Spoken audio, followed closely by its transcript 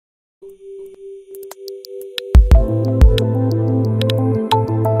Hello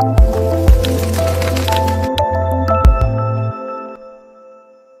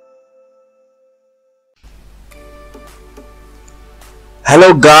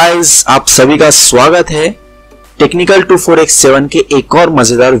guys, आप सभी का स्वागत है टेक्निकल 24x7 के एक और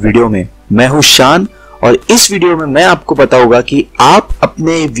मजेदार वीडियो में। मैं हूं शान और इस वीडियो में मैं आपको बताऊंगा कि आप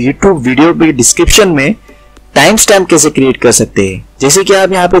अपने YouTube वीडियो के डिस्क्रिप्शन में टाइम स्टैम्प कैसे क्रिएट कर सकते हैं। जैसे कि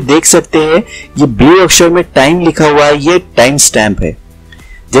आप यहाँ पे देख सकते हैं, ये ब्लू अक्षर में टाइम लिखा हुआ है, ये टाइम स्टैम्प है।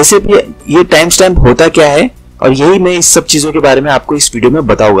 जैसे भी ये टाइम स्टैम्प होता क्या है और यही मैं इस सब चीजों के बारे में आपको इस वीडियो में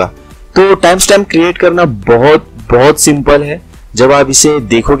बताऊंगा। तो टाइम स्टैम्प क्रिएट करना बहुत सिंपल है। जब आप इसे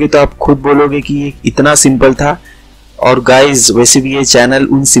देखोगे तो आप खुद बोलोगे कि ये इतना सिंपल था। और गाइस, वैसे भी ये चैनल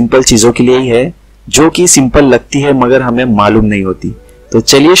उन सिंपल चीजों के लिए ही है जो कि सिंपल लगती है मगर हमें मालूम नहीं होती। तो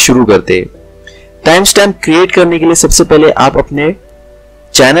चलिए शुरू करते हैं। टाइम स्टैम्प क्रिएट करने के लिए सबसे पहले आप अपने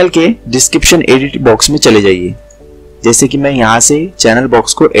चैनल के डिस्क्रिप्शन एडिट बॉक्स में चले जाइए। जैसे कि मैं यहाँ से चैनल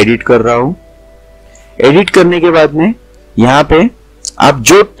बॉक्स को एडिट कर रहा हूँ। एडिट करने के बाद में यहाँ पे आप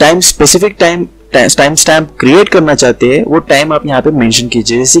जो स्पेसिफिक टाइम स्टैम्प क्रिएट करना चाहते हैं वो टाइम आप यहाँ पे मेंशन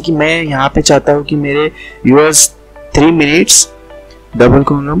कीजिए। जैसे कि मैं यहाँ पे चाहता हूँ कि मेरे व्यूअर्स 3 मिनट्स डबल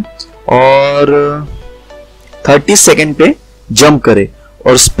कॉलम और 30 सेकेंड पे जंप करे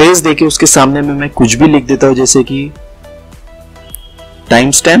और स्पेस देके उसके सामने में मैं कुछ भी लिख देता हूँ, जैसे कि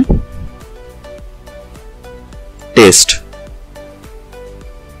टाइम स्टैम्प टेस्ट,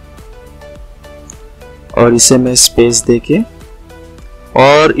 और इसे मैं स्पेस देके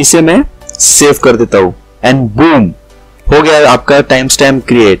और इसे मैं सेव कर देता हूं एंड बूम, हो गया आपका टाइम स्टैम्प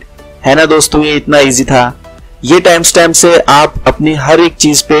क्रिएट। है ना दोस्तों, ये इतना इजी था। ये टाइम स्टैम्प से आप अपनी हर एक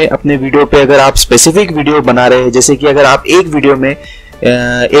चीज पे, अपने वीडियो पे, अगर आप स्पेसिफिक वीडियो बना रहे हैं, जैसे कि अगर आप एक वीडियो में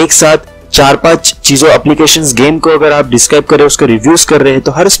एक साथ 4-5 चीजों एप्लीकेशंस गेम को अगर आप डिस्क्राइब कर रहे हैं, उसका रिव्यूज कर रहे हैं,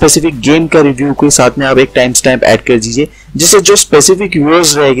 तो हर स्पेसिफिक गेम का रिव्यू के साथ में आप एक टाइम स्टैम्प ऐड कर दीजिए, जिससे जो स्पेसिफिक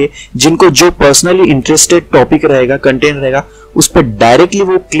व्यूअर्स रहेंगे, जिनको जो पर्सनली इंटरेस्टेड टॉपिक रहेगा, कंटेंट रहेगा, उस पर डायरेक्टली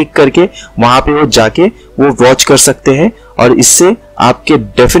वो क्लिक करके वहां पे वो जाके वो वॉच कर सकते हैं और इससे आपके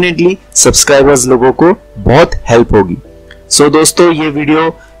डेफिनेटली सब्सक्राइबर्स लोगों को बहुत हेल्प होगी। सो दोस्तों, ये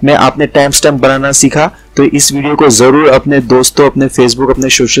वीडियो में आपने टाइम स्टैम्प बनाना सीखा तो इस वीडियो को जरूर अपने दोस्तों, अपने फेसबुक, अपने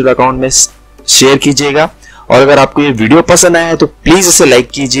सोशल अकाउंट में शेयर कीजिएगा। और अगर आपको ये वीडियो पसंद आया है तो प्लीज इसे लाइक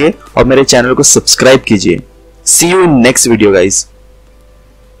कीजिए और मेरे चैनल को सब्सक्राइब कीजिए। सी you in next video guys.